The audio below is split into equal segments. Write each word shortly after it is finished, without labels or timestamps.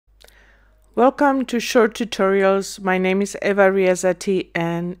Welcome to Short Tutorials. My name is Eva Riazati,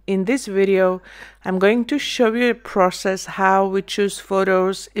 and in this video I'm going to show you a process how we choose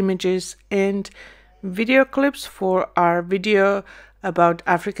photos, images and video clips for our video about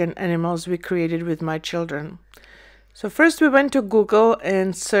African animals we created with my children. So first we went to Google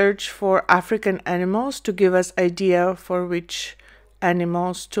and searched for African animals to give us idea for which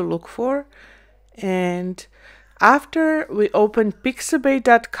animals to look for, and after we opened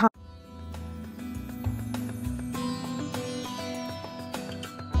Pixabay.com.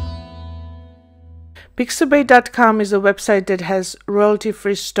 Pixabay.com is a website that has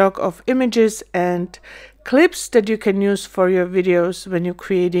royalty-free stock of images and clips that you can use for your videos when you're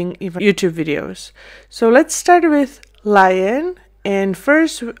creating even YouTube videos. So let's start with lion, and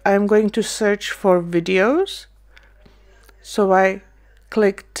first I'm going to search for videos. So I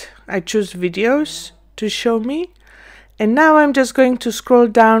choose videos to show me, and now I'm just going to scroll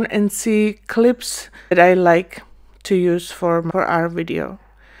down and see clips that I like to use for our video.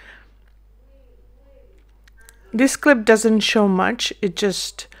 This clip doesn't show much, it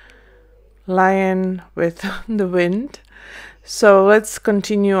just lion with the wind. So let's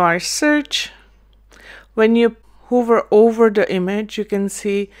continue our search. When you hover over the image, you can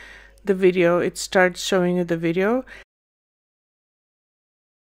see the video. It starts showing you the video.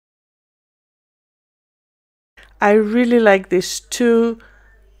 I really like these two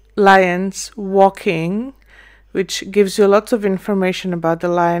lions walking, which gives you lots of information about the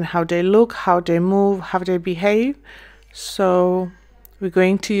lion, how they look, how they move, how they behave. So we're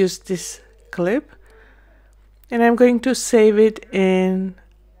going to use this clip, and I'm going to save it in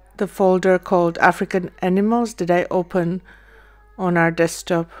the folder called African Animals that I open on our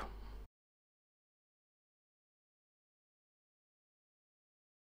desktop.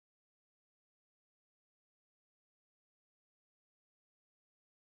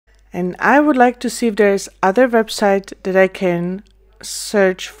 And I would like to see if there's other website that I can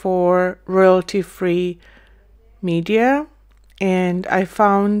search for royalty-free media. And I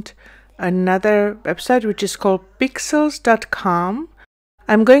found another website which is called pixels.com.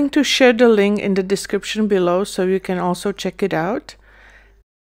 I'm going to share the link in the description below so you can also check it out.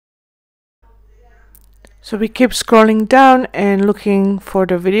 So we keep scrolling down and looking for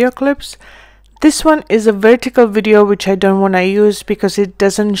the video clips. This one is a vertical video which I don't want to use because it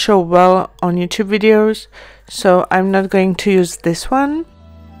doesn't show well on YouTube videos, so I'm not going to use this one.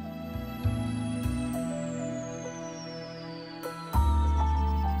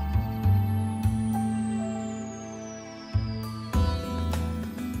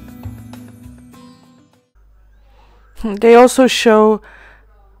 They also show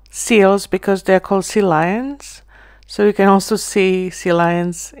seals because they're called sea lions. So you can also see sea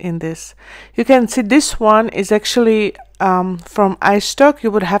lions in this. You can see this one is actually from iStock.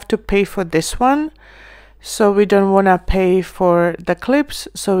 You would have to pay for this one. So we don't want to pay for the clips.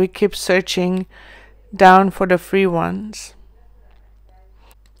 So we keep searching down for the free ones.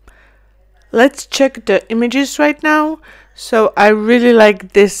 Let's check the images right now. So I really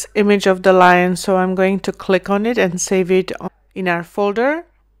like this image of the lion. So I'm going to click on it and save it in our folder.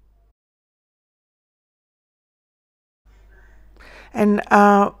 And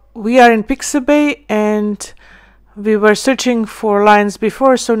we are in Pixabay, and we were searching for lions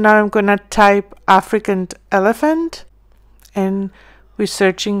before, so now I'm gonna type African elephant, and we're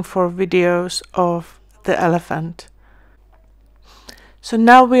searching for videos of the elephant. So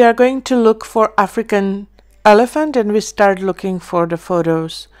now we are going to look for African elephant, and we start looking for the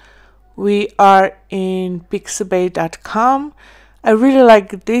photos. We are in pixabay.com. I really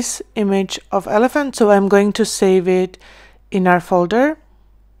like this image of elephant, so I'm going to save it in our folder.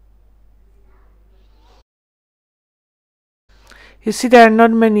 You see there are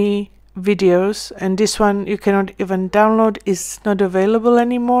not many videos, and this one you cannot even download, is not available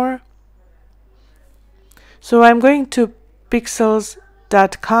anymore. So I'm going to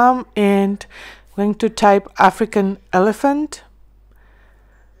pixels.com and going to type African elephant,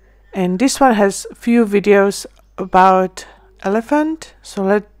 and this one has few videos about elephant, so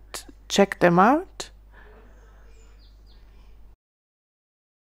let's check them out.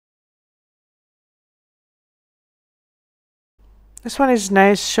 This one is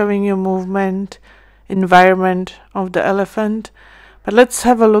nice, showing you movement, environment of the elephant. But let's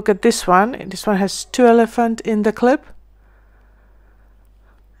have a look at this one. This one has two elephants in the clip.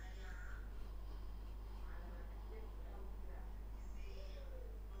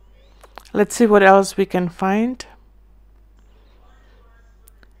 Let's see what else we can find.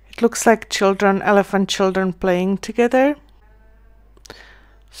 It looks like children, elephant children playing together.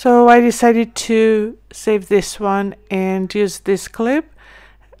 So I decided to save this one and use this clip.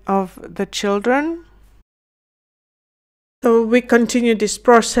 of the children. So we continue this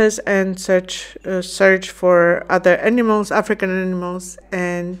process and search for other animals, African animals,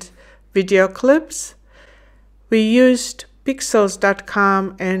 and video clips. We used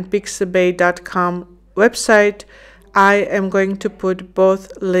pixels.com and pixabay.com website. I am going to put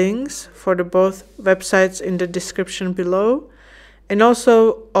both links for the both websites in the description below, and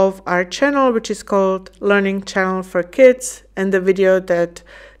also of our channel, which is called Learning Channel for Kids, and the video that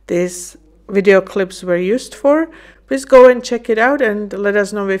these video clips were used for. Please go and check it out and let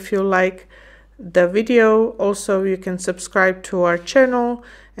us know if you like the video. Also, you can subscribe to our channel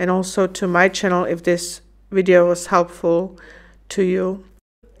and also to my channel if this video was helpful to you.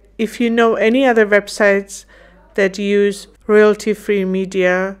 If you know any other websites that use royalty-free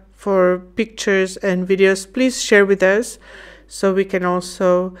media for pictures and videos, please share with us so we can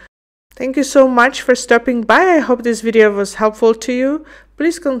also. Thank you so much for stopping by. I hope this video was helpful to you.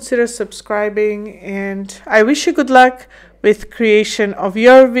 Please consider subscribing, and I wish you good luck with creation of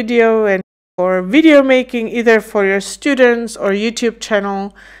your video and for video making, either for your students or YouTube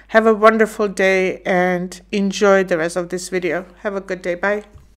channel. Have a wonderful day and enjoy the rest of this video. Have a good day. Bye.